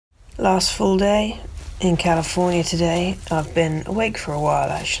Last full day in California today. I've been awake for a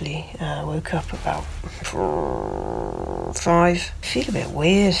while actually. Woke up about 5. Feel a bit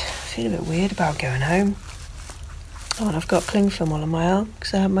weird about going home. Oh, and I've got cling film all on my arm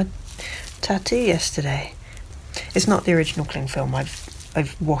because I had my tattoo yesterday. It's not the original cling film.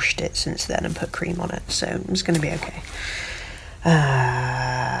 I've washed it since then and put cream on it, so it's going to be okay.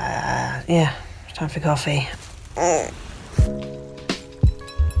 Yeah, time for coffee.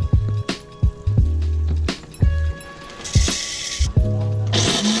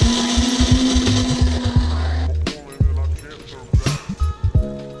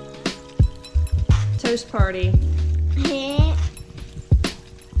 Toast party.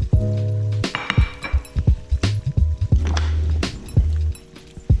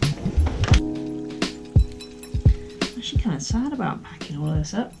 Actually kind of sad about packing all of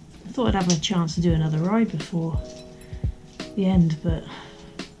this up. I thought I'd have a chance to do another ride before the end, but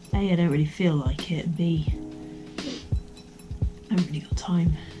A, I don't really feel like it, and B, I haven't really got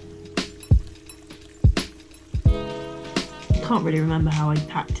time. I can't really remember how I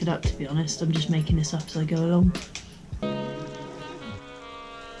packed it up, to be honest. I'm just making this up as I go along.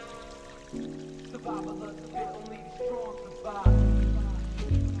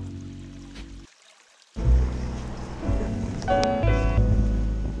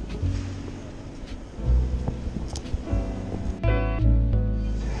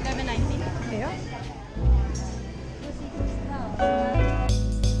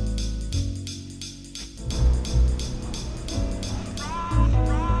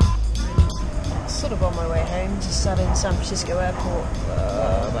 Sort of on my way home, just sat in San Francisco airport,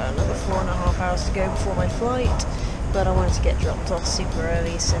 about another 4.5 hours to go before my flight, but I wanted to get dropped off super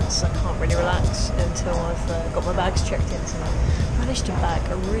early since I can't really relax until I've got my bags checked in. So I managed to bag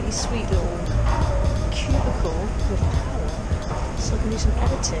a really sweet little cubicle with power so I can do some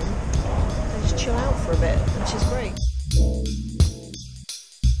editing and just chill out for a bit, which is great.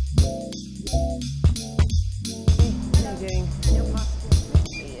 How are you doing?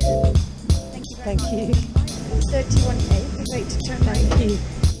 Thank you. 31A. Wait to turn that. Thank you.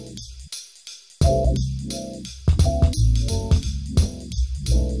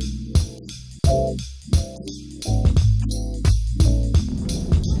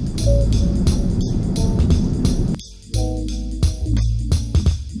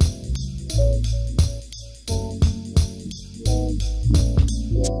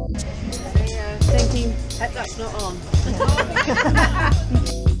 Thank you. That's not on.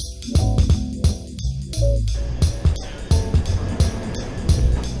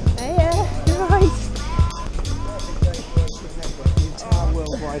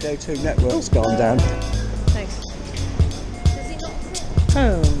 O2 network's gone down. Thanks.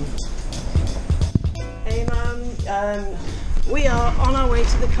 Home. Hey man, we are on our way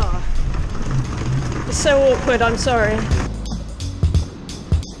to the car. It's so awkward, I'm sorry.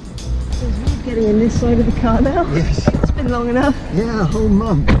 We're getting in this side of the car now. Yes. It's been long enough. Yeah, a whole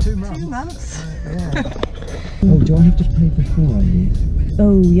month. 2 months. 2 months. Yeah. Oh, do I have to pay before I leave?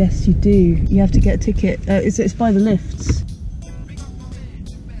 Oh yes you do. You have to get a ticket. It's by the lifts.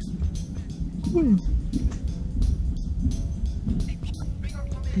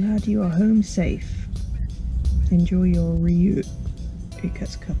 Glad you are home safe. Enjoy your Ryu. It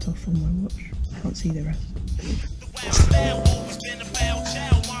gets cut off on my watch. Can't see the rest.